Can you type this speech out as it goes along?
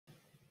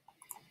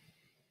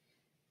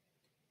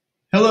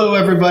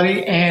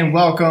everybody, and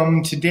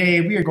welcome.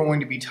 Today we are going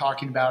to be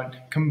talking about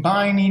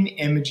combining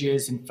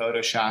images in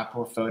Photoshop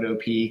or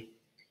Photopea,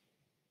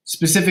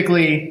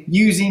 specifically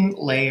using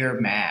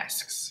layer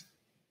masks.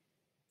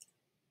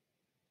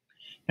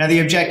 Now,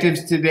 the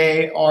objectives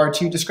today are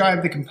to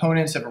describe the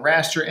components of a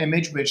raster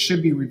image, which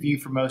should be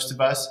reviewed for most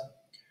of us.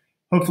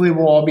 Hopefully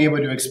we'll all be able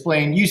to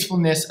explain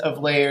usefulness of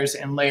layers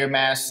and layer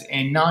masks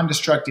in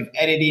non-destructive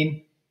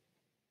editing.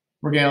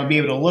 We're going to be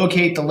able to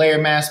locate the layer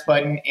mask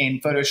button in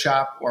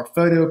Photoshop or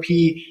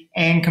Photopea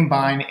and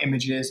combine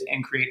images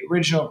and create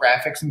original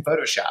graphics in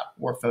Photoshop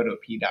or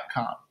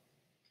Photopea.com.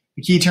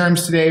 The key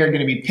terms today are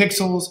going to be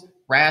pixels,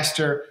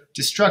 raster,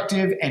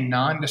 destructive and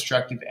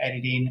non-destructive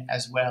editing,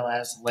 as well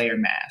as layer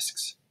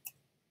masks.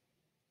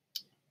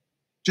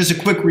 Just a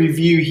quick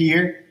review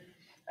here.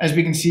 As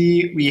we can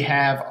see, we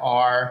have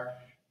our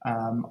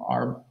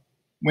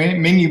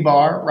menu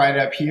bar right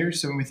up here.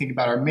 So when we think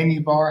about our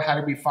menu bar, how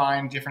do we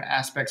find different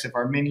aspects of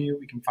our menu?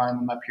 We can find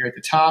them up here at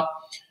the top.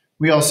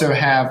 We also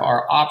have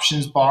our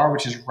options bar,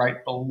 which is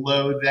right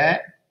below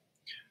that.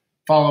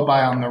 Followed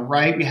by on the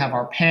right, we have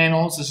our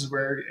panels. This is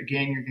where,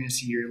 again, you're going to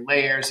see your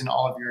layers and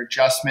all of your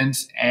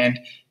adjustments and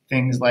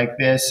things like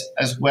this,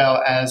 as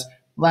well as,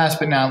 last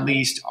but not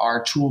least,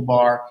 our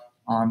toolbar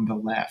on the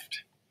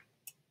left.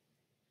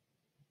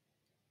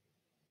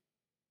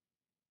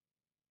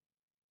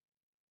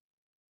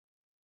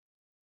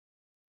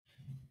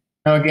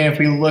 Now again, if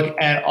we look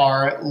at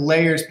our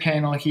layers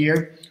panel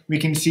here, we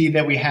can see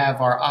that we have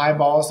our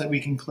eyeballs that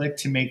we can click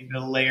to make the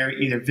layer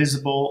either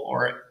visible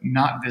or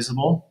not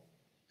visible.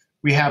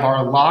 We have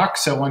our lock,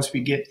 so once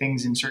we get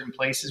things in certain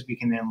places, we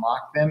can then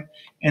lock them.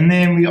 And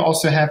then we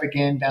also have,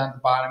 again, down at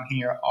the bottom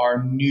here,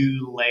 our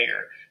new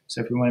layer. So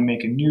if we want to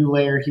make a new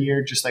layer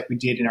here, just like we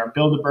did in our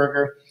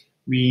Build-A-Burger,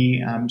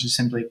 we just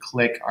simply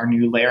click our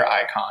new layer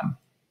icon.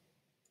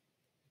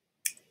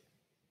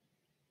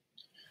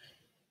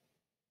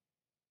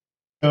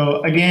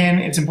 So again,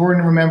 it's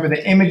important to remember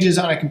that images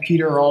on a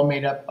computer are all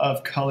made up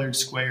of colored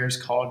squares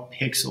called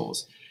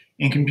pixels.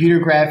 In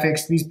computer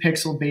graphics, these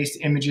pixel-based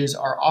images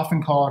are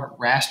often called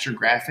raster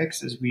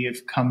graphics, as we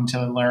have come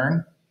to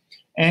learn.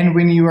 And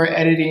when you are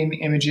editing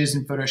images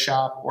in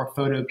Photoshop or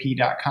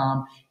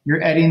Photopea.com,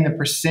 you're editing the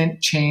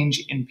percent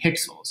change in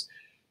pixels.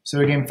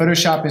 So again,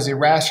 Photoshop is a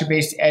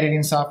raster-based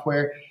editing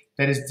software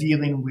that is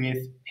dealing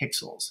with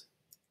pixels.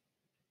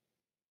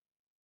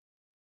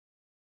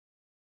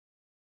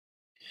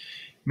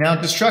 Now,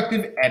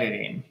 destructive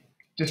editing.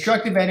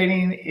 Destructive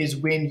editing is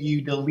when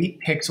you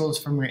delete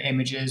pixels from your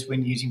images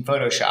when using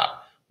Photoshop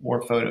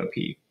or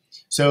Photopea.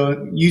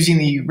 So using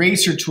the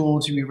eraser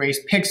tool to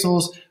erase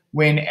pixels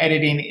when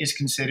editing is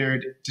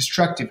considered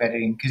destructive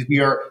editing because we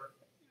are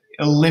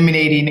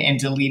eliminating and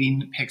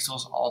deleting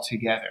pixels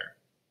altogether.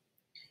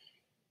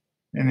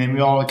 And then we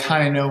all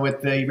kind of know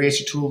what the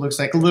eraser tool looks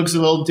like. It looks a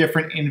little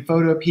different in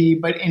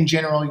Photopea, but in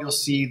general, you'll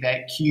see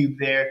that cube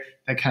there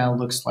that kind of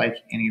looks like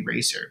an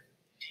eraser.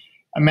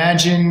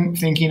 Imagine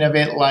thinking of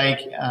it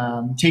like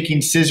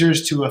taking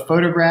scissors to a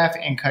photograph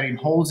and cutting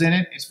holes in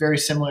it. It's very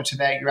similar to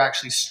that. You're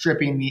actually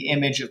stripping the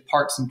image of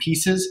parts and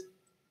pieces.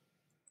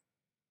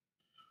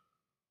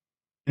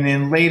 And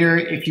then later,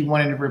 if you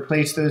wanted to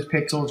replace those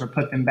pixels or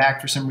put them back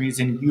for some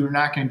reason, you're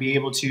not going to be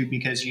able to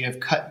because you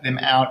have cut them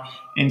out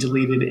and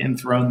deleted and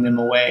thrown them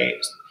away.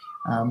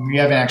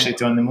 You haven't actually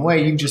thrown them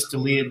away, you've just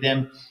deleted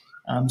them.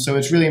 So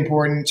it's really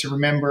important to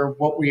remember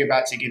what we're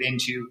about to get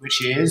into,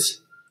 which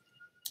is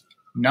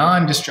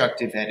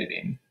non-destructive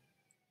editing.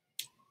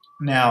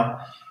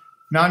 Now,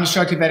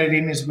 non-destructive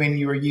editing is when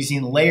you are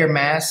using layer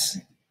masks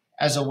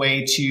as a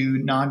way to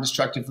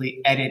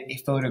non-destructively edit a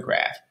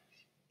photograph.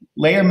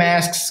 Layer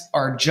masks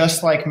are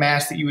just like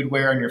masks that you would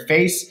wear on your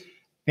face.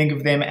 Think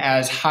of them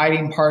as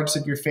hiding parts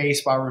of your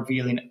face while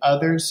revealing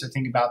others. So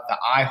think about the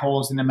eye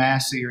holes in the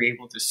mask so you're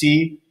able to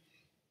see.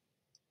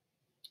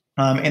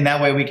 And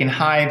that way we can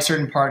hide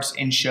certain parts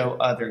and show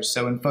others.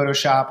 So in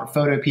Photoshop or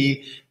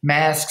Photopea,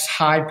 masks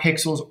hide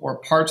pixels or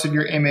parts of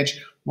your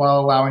image while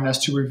allowing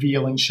us to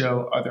reveal and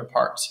show other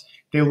parts.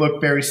 They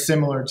look very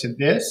similar to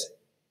this.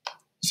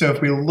 So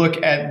if we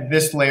look at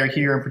this layer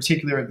here, in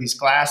particular of these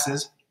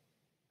glasses,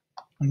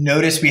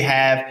 notice we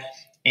have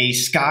a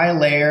sky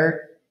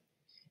layer.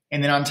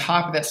 And then on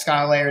top of that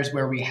sky layer is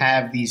where we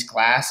have these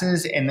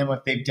glasses. And then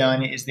what they've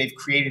done is they've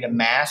created a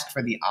mask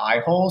for the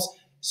eye holes,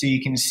 so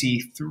you can see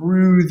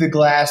through the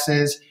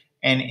glasses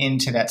and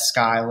into that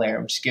sky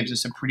layer, which gives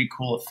us a pretty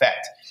cool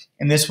effect.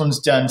 And this one's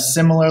done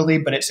similarly,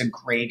 but it's a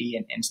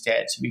gradient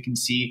instead. So we can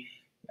see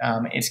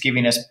it's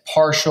giving us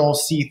partial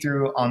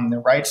see-through on the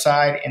right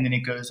side, and then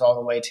it goes all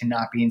the way to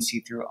not being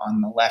see-through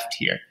on the left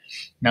here.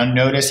 Now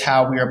notice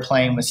how we are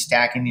playing with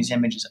stacking these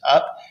images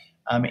up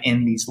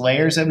in these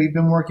layers that we've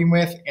been working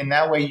with. And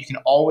that way you can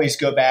always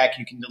go back,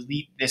 you can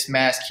delete this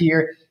mask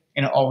here,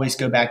 and always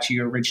go back to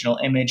your original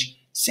image.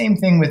 Same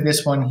thing with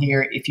this one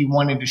here. If you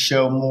wanted to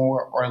show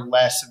more or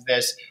less of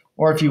this,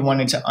 or if you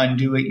wanted to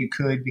undo it, you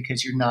could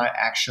because you're not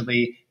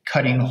actually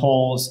cutting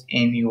holes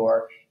in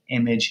your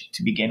image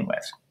to begin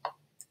with.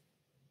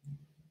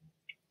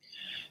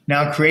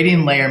 Now,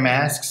 creating layer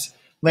masks.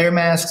 Layer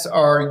masks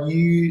layer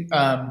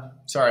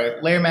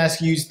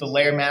masks use the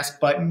layer mask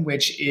button,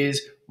 which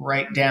is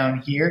right down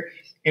here.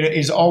 It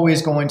is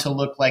always going to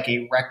look like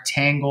a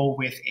rectangle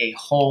with a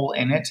hole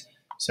in it.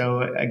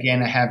 So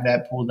again, I have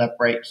that pulled up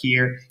right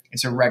here.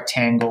 It's a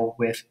rectangle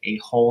with a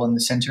hole in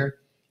the center.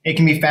 It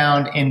can be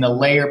found in the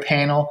layer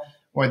panel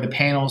or the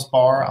panels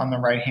bar on the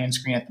right-hand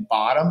screen at the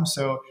bottom.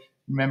 So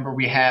remember,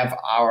 we have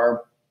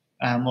our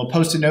little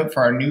post-it note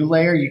for our new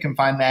layer. You can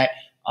find that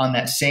on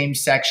that same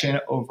section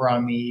over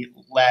on the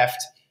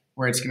left,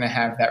 where it's going to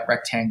have that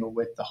rectangle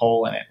with the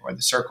hole in it or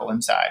the circle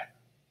inside.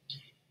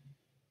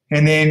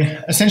 And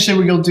then essentially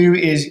what you'll do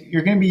is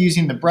you're going to be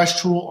using the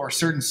brush tool or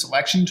certain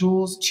selection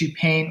tools to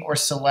paint or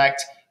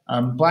select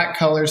black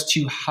colors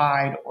to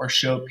hide or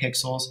show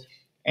pixels.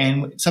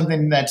 And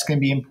something that's going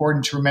to be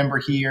important to remember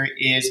here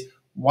is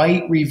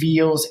white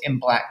reveals and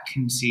black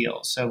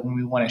conceals. So when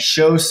we want to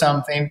show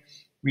something,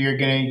 we are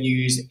going to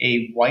use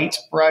a white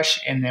brush,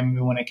 and then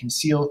we want to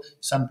conceal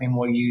something,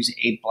 we'll use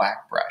a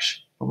black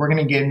brush. But we're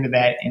going to get into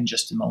that in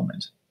just a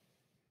moment.